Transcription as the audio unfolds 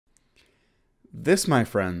This, my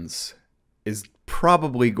friends, is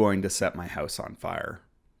probably going to set my house on fire.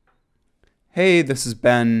 Hey, this is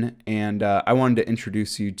Ben, and I wanted to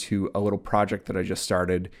introduce you to a little project that I just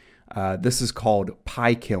started. This is called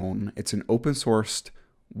PiKiln. It's an open sourced,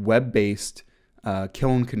 web-based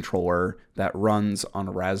Kiln controller that runs on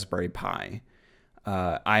a Raspberry Pi.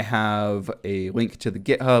 I have a link to the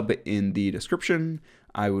GitHub in the description.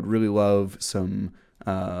 I would really love some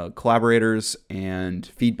collaborators and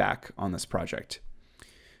feedback on this project.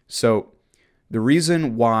 So the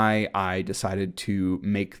reason why I decided to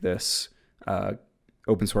make this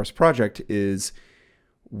open source project is,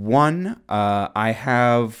 one, I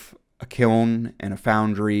have a kiln and a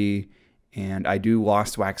foundry, and I do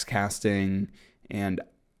lost wax casting, and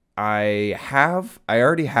I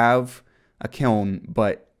already have a kiln,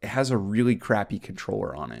 but it has a really crappy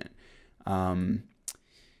controller on it.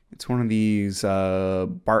 It's one of these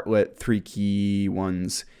Bartlett 3-key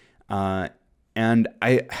ones, and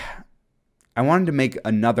I wanted to make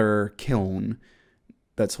another kiln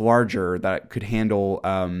that's larger, that could handle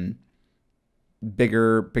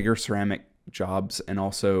bigger ceramic jobs, and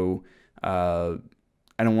also I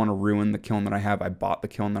don't want to ruin the kiln that I have. I bought the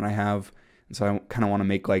kiln that I have, and so I kind of want to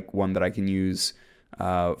make like one that I can use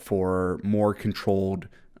for more controlled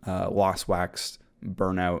lost wax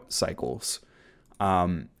burnout cycles.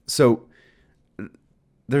 So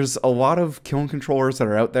there's a lot of kiln controllers that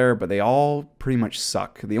are out there, but they all pretty much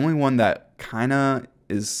suck. The only one that kind of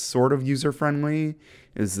is sort of user-friendly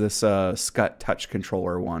is this Scut Touch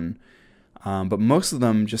controller one. But most of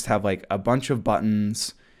them just have like a bunch of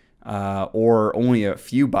buttons or only a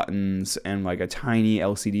few buttons and like a tiny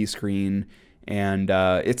LCD screen. And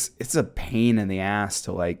it's a pain in the ass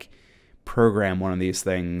to like program one of these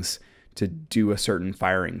things to do a certain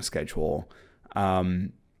firing schedule.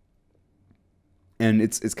 And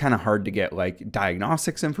it's kind of hard to get like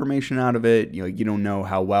diagnostics information out of it. You don't know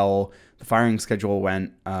how well the firing schedule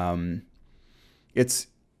went.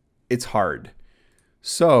 It's hard.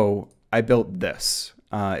 So I built this.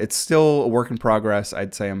 It's still a work in progress.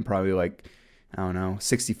 I'd say I'm probably like, I don't know,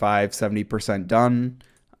 65, 70% done.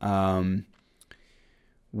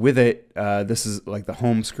 With it, this is like the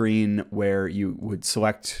home screen where you would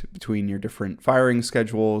select between your different firing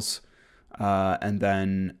schedules, and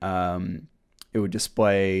then it would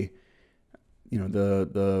display,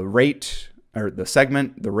 the rate, or the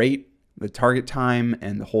segment, the rate, the target time,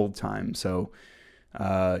 and the hold time. So,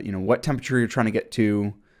 what temperature you're trying to get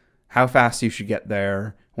to, how fast you should get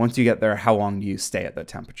there. Once you get there, how long do you stay at that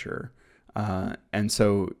temperature? And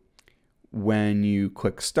so when you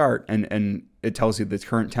click start, and it tells you the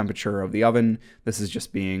current temperature of the oven. This is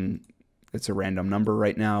just it's a random number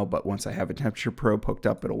right now, but once I have a temperature probe hooked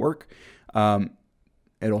up, it'll work.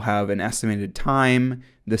 It'll have an estimated time.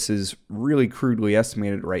 This is really crudely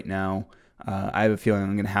estimated right now. I have a feeling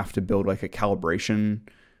I'm going to have to build like a calibration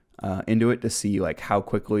into it to see like how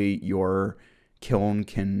quickly your kiln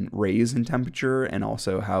can raise in temperature, and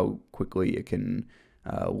also how quickly it can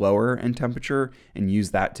lower in temperature, and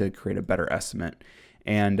use that to create a better estimate.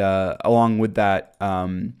 And along with that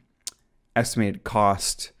estimated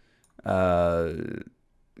cost, that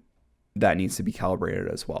needs to be calibrated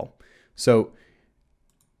as well. So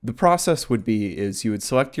the process would be you would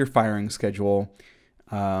select your firing schedule,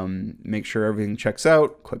 make sure everything checks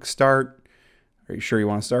out, click start. Are you sure you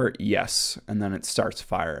want to start? Yes. And then it starts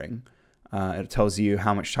firing. It tells you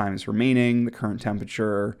how much time is remaining, the current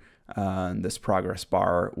temperature, this progress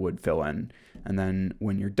bar would fill in. And then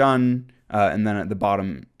when you're done, and then at the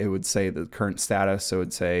bottom, it would say the current status. So it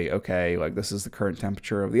would say, okay, like this is the current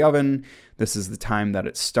temperature of the oven. This is the time that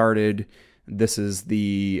it started. This is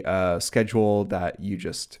the schedule that you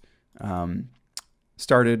just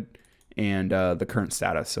started, and the current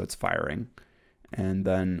status, so it's firing. And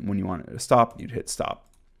then when you want it to stop, you'd hit stop.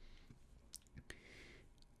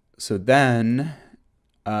 So then,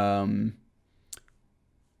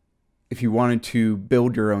 if you wanted to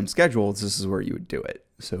build your own schedules, this is where you would do it.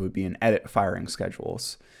 So it would be an edit firing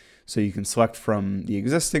schedules. So you can select from the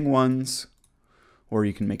existing ones, or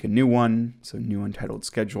you can make a new one. So new untitled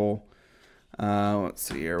schedule. Let's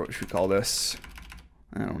see here. What should we call this?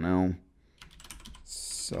 I don't know.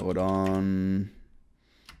 Celadon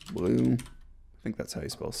blue. I think that's how you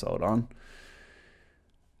spell Celadon.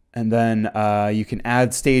 And then you can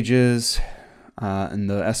add stages, and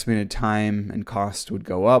the estimated time and cost would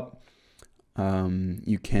go up.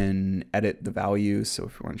 You can edit the values. So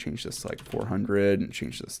if you want to change this to like 400 and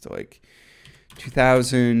change this to like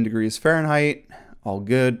 2000 degrees Fahrenheit, all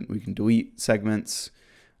good. We can delete segments.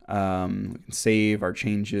 We can save our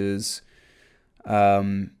changes.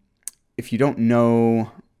 If you don't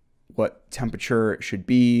know what temperature it should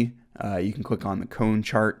be. You can click on the cone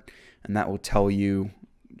chart, and that will tell you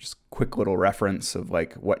just quick little reference of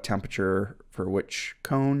like what temperature for which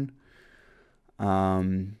cone.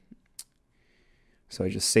 So I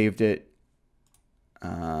just saved it.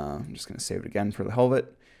 I'm just going to save it again for the hell of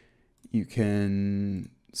it. You can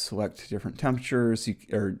select different temperatures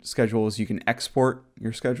or schedules. You can export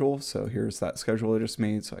your schedule. So here's that schedule I just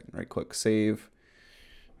made. So I can right click save.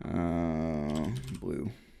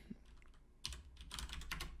 Blue.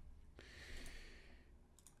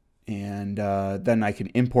 And then I can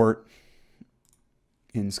import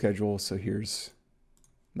in schedule. So here's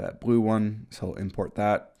that blue one. So I'll import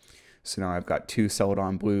that. So now I've got 2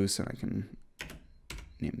 Celadon blues, and I can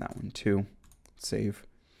name that one too. Save.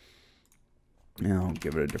 And I'll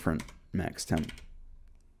give it a different max temp.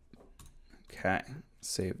 Okay,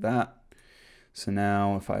 save that. So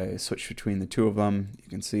now if I switch between the 2 of them, you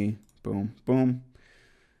can see, boom, boom.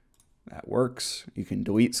 That works. You can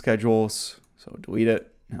delete schedules. So delete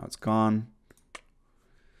it. Now it's gone.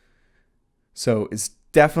 So it's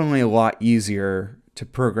definitely a lot easier to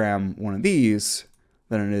program one of these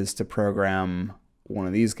than it is to program one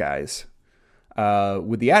of these guys.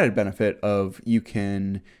 With the added benefit of you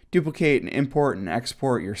can duplicate and import and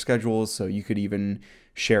export your schedules, so you could even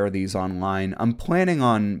share these online. I'm planning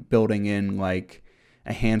on building in like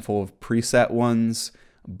a handful of preset ones,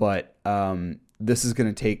 but this is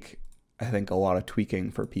going to take, I think, a lot of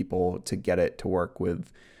tweaking for people to get it to work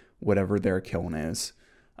with whatever their kiln is.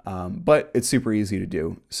 But it's super easy to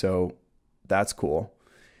do, so that's cool.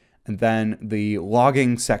 And then the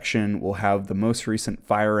logging section will have the most recent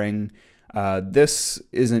firing. This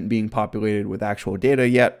isn't being populated with actual data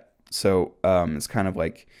yet, so it's kind of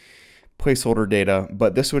like placeholder data,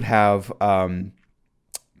 but this would have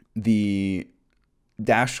the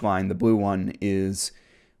dashed line, the blue one, is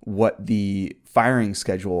what the firing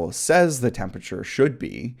schedule says the temperature should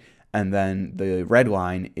be, and then the red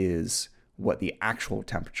line is what the actual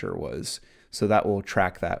temperature was. So that will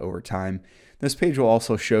track that over time. This page will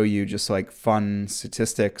also show you just like fun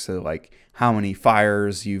statistics of like how many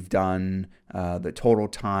fires you've done, the total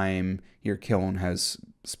time your kiln has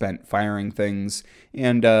spent firing things,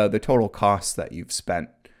 and the total cost that you've spent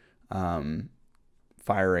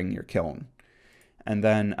firing your kiln. And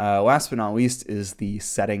then last but not least is the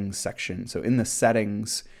settings section. So in the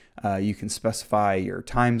settings, you can specify your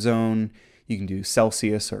time zone. You can do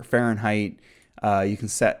Celsius or Fahrenheit. You can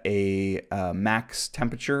set a max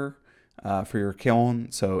temperature for your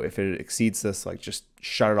kiln. So if it exceeds this, like just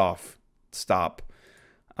shut it off, stop.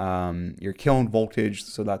 Your kiln voltage,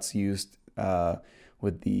 so that's used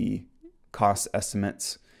with the cost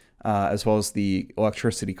estimates, as well as the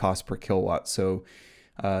electricity cost per kilowatt. So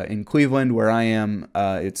in Cleveland, where I am,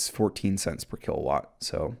 it's 14 cents per kilowatt.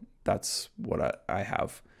 So that's what I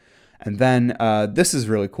have. And then this is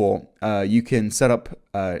really cool. You can set up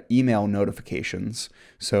email notifications.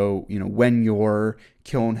 So, you know, when your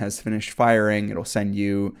kiln has finished firing, it'll send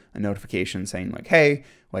you a notification saying like, hey,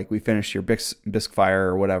 like we finished your bisque fire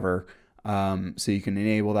or whatever. So you can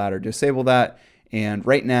enable that or disable that. And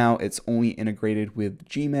right now it's only integrated with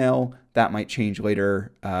Gmail. That might change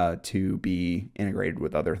later to be integrated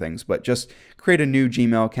with other things, but just create a new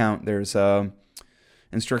Gmail account. There's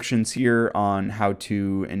instructions here on how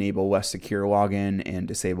to enable less secure login and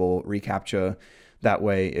disable reCAPTCHA. That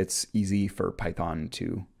way it's easy for Python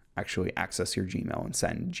to actually access your Gmail and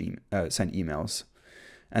send emails.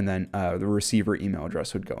 And then the receiver email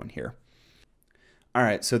address would go in here. All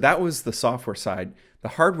right, so that was the software side. The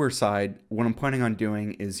hardware side, what I'm planning on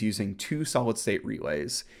doing is using 2 solid-state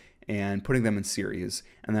relays and putting them in series,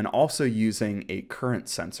 and then also using a current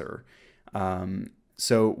sensor.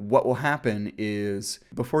 So what will happen is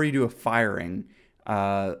before you do a firing,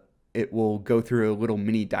 it will go through a little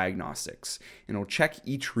mini diagnostics, and it'll check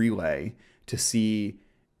each relay to see,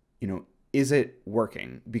 you know, is it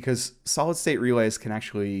working? Because solid-state relays can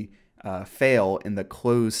actually fail in the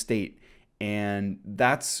closed state, and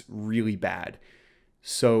that's really bad.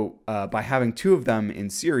 So by having 2 of them in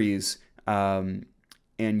series and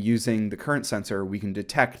using the current sensor, we can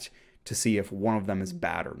detect to see if one of them is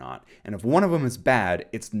bad or not. And if one of them is bad,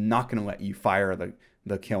 it's not going to let you fire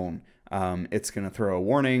the kiln. It's going to throw a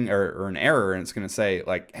warning or an error, and it's going to say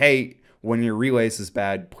like, hey, when your relays is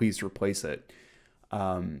bad, please replace it.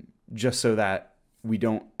 Just so that we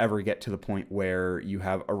don't ever get to the point where you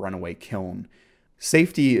have a runaway kiln.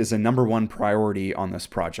 Safety is a #1 priority on this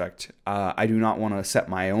project. I do not want to set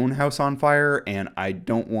my own house on fire, and I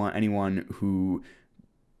don't want anyone who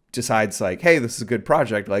decides like, hey, this is a good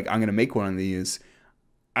project, like I'm going to make one of these.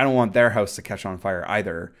 I don't want their house to catch on fire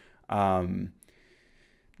either.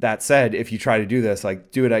 That said, if you try to do this,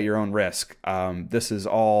 like, do it at your own risk. This is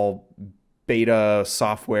all beta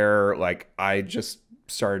software. Like, I just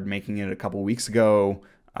started making it a couple weeks ago.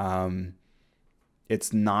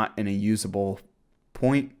 It's not in a usable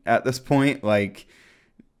point at this point. Like,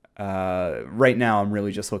 right now, I'm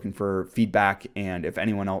really just looking for feedback, and if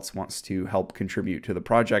anyone else wants to help contribute to the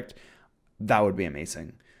project, that would be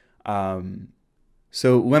amazing.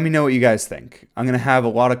 So let me know what you guys think. I'm going to have a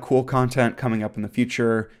lot of cool content coming up in the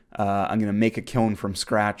future. I'm going to make a kiln from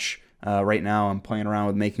scratch. Right now, I'm playing around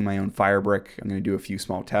with making my own fire brick. I'm going to do a few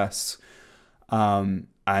small tests. I'm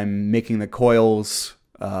making the coils.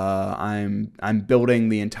 I'm building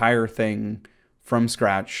the entire thing from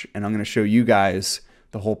scratch, and I'm going to show you guys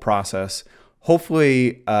the whole process.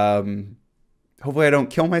 Hopefully, hopefully I don't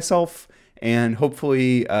kill myself, and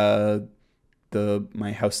hopefully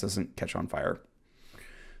my house doesn't catch on fire.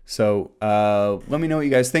 So let me know what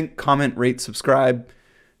you guys think. Comment, rate, subscribe.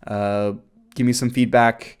 Give me some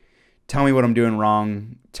feedback. Tell me what I'm doing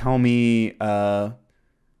wrong. Tell me what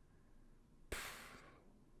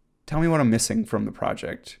I'm missing from the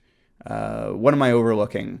project. What am I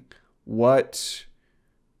overlooking? What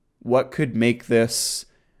could make this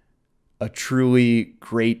a truly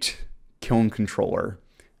great kiln controller?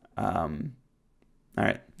 All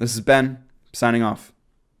right, this is Ben signing off.